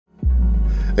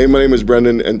Hey, my name is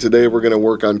Brendan, and today we're going to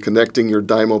work on connecting your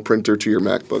Dymo printer to your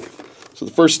MacBook. So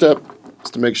the first step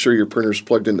is to make sure your printer is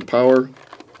plugged into power.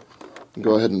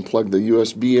 Go ahead and plug the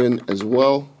USB in as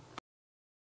well.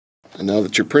 And now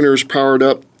that your printer is powered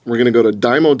up, we're going to go to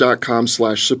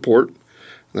dymo.com/support. And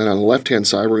then on the left-hand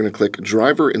side, we're going to click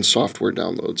Driver and Software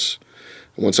Downloads.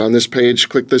 And once on this page,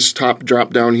 click this top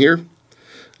drop down here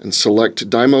and select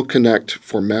Dymo Connect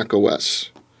for Mac OS.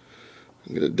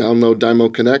 I'm going to download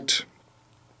Dymo Connect.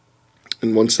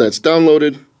 And once that's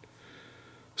downloaded,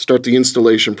 start the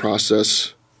installation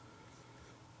process.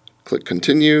 Click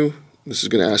Continue. This is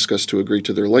going to ask us to agree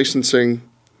to their licensing.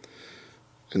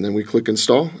 And then we click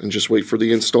Install and just wait for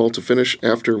the install to finish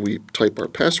after we type our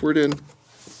password in.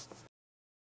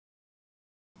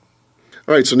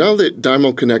 Alright, so now that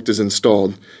Dymo Connect is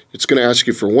installed, it's going to ask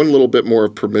you for one little bit more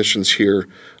permissions here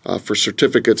for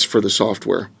certificates for the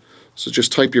software. So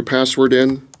just type your password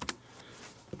in.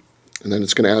 And then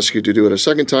it's going to ask you to do it a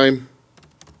second time.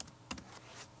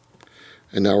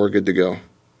 And now we're good to go.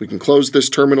 We can close this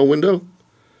terminal window,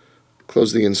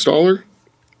 close the installer.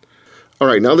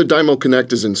 Alright, now that Dymo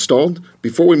Connect is installed,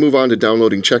 before we move on to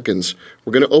downloading check-ins,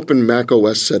 we're going to open Mac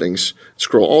OS settings,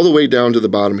 scroll all the way down to the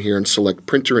bottom here and select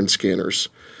Printer and Scanners.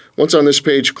 Once on this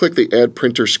page, click the Add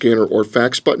Printer, Scanner, or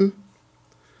Fax button.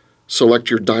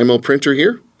 Select your Dymo printer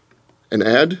here and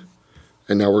add,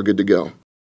 and now we're good to go.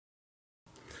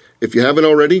 If you haven't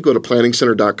already, go to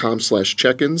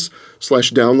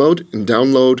planningcenter.com/check-ins/download and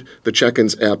download the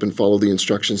Check-ins app and follow the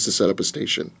instructions to set up a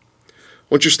station.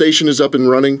 Once your station is up and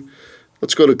running,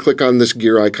 let's go to click on this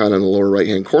gear icon in the lower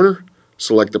right-hand corner,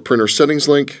 select the printer settings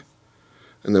link,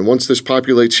 and then once this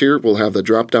populates here, we'll have the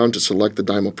drop-down to select the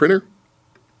Dymo printer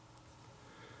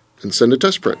and send a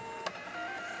test print.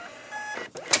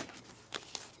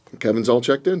 Kevin's all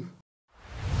checked in.